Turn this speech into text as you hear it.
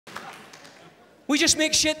We just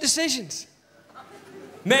make shit decisions.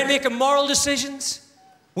 Men make immoral decisions.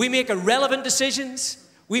 We make irrelevant decisions.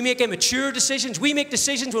 We make immature decisions. We make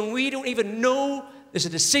decisions when we don't even know there's a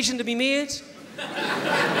decision to be made.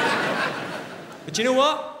 But you know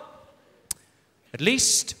what? At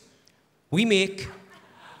least we make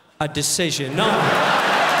a decision. No.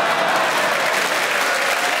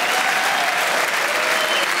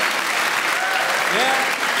 Yeah.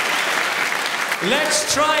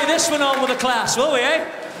 Let's try this one on with the class, will we, eh?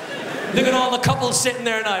 Look at all the couples sitting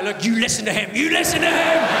there now. Look, you listen to him. You listen to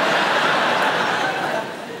him.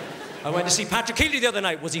 I went to see Patrick Kielty the other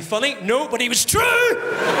night. Was he funny? No, but he was true.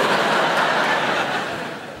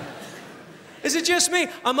 Is it just me?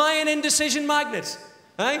 Am I an indecision magnet?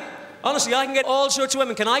 Eh? Honestly, I can get all sorts of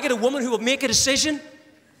women. Can I get a woman who will make a decision?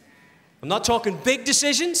 I'm not talking big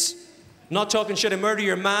decisions. I'm not talking should I murder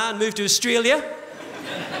your man, move to Australia.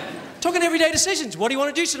 I'm talking everyday decisions. What do you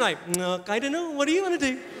want to do tonight? No, I don't know. What do you want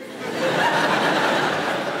to do?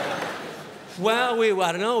 Well,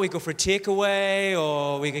 I don't know, we go for a takeaway,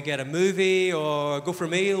 or we could get a movie, or go for a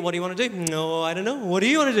meal. What do you want to do? No, I don't know. What do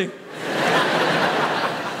you want to do?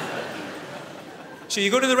 So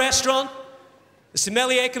you go to the restaurant, the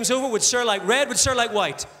sommelier comes over, would sir like red, would sir like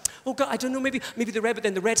white? Oh God, I don't know, maybe the red, but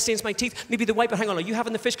then the red stains my teeth. Maybe the white, but hang on, are you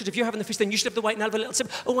having the fish? Because if you're having the fish, then you should have the white and I'll have a little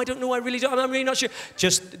sip. Oh, I don't know, I really don't, I'm really not sure.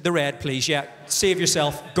 Just the red, please, yeah. Save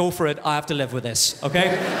yourself, go for it, I have to live with this,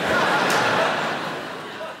 okay?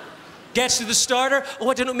 Gets to the starter. Oh,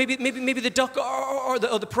 I don't know, maybe the duck or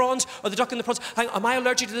the prawns, or the duck and the prawns. Hang on, am I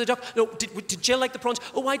allergic to the duck? No, did Jill like the prawns?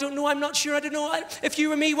 Oh, I don't know, I'm not sure, I don't know. If you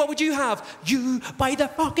were me, what would you have? You by the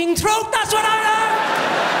fucking throat, that's what I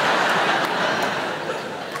have!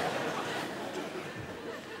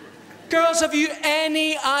 Girls, have you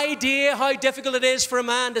any idea how difficult it is for a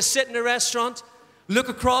man to sit in a restaurant, look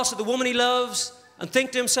across at the woman he loves, and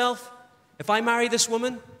think to himself, if I marry this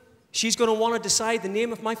woman, she's going to want to decide the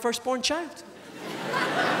name of my firstborn child.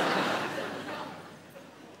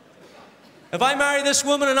 If I marry this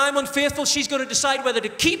woman and I'm unfaithful, she's going to decide whether to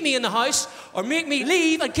keep me in the house or make me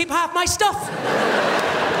leave and keep half my stuff.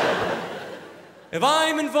 If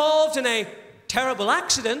I'm involved in a terrible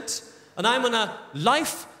accident and I'm on a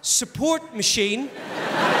life support machine,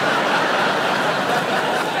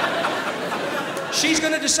 she's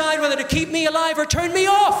going to decide whether to keep me alive or turn me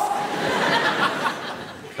off.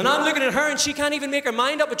 And I'm looking at her and she can't even make her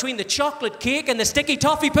mind up between the chocolate cake and the sticky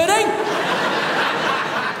toffee pudding.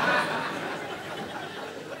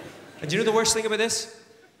 And do you know the worst thing about this?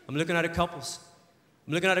 I'm looking at couples.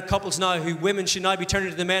 I'm looking at couples now who women should now be turning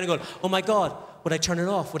to the men and going, oh my God, would I turn it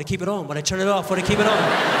off? Would I keep it on? Would I turn it off? Would I keep it on?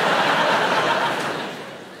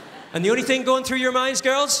 And the only thing going through your minds,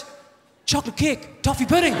 girls, chocolate cake, toffee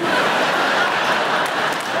pudding.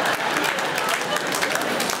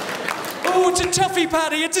 Oh, it's a toughie,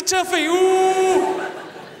 Paddy, it's a toughie. Ooh.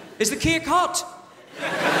 Is the cake hot?